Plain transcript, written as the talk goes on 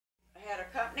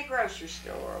grocery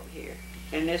store over here.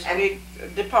 In this big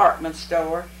department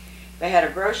store. They had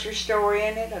a grocery store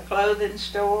in it, a clothing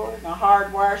store, and a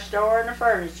hardware store, and a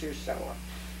furniture store.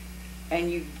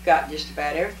 And you got just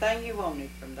about everything you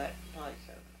wanted from that place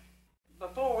over there.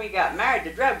 Before we got married, the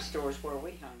drugstore's where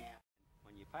we hung out.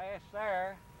 When you pass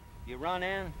there, you run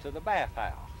into the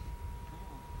bathhouse.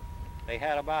 They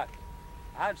had about,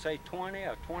 I'd say 20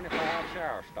 or 25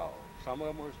 shower stalls. Some of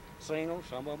them was single,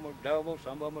 some of them was double,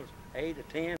 some of them was 8 or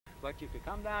 10. But you could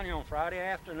come down here on Friday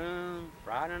afternoon,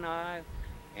 Friday night,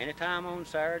 anytime on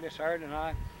Saturday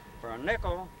night, for a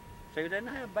nickel. See, we didn't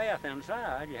have a bath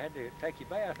inside. You had to take your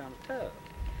bath in a tub.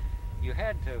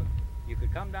 You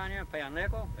could come down here and pay a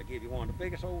nickel. They give you one of the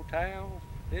biggest old towels,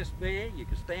 this big. You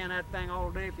could stay in that thing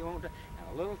all day if you wanted to,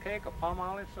 and a little cake of palm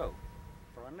olive soap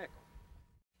for a nickel.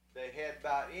 They had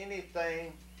about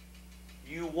anything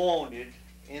you wanted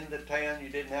in the town. You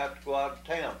didn't have to go out of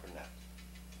town for nothing.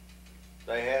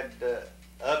 They had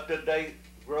up-to-date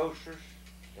groceries.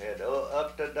 They had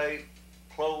up-to-date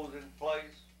clothing.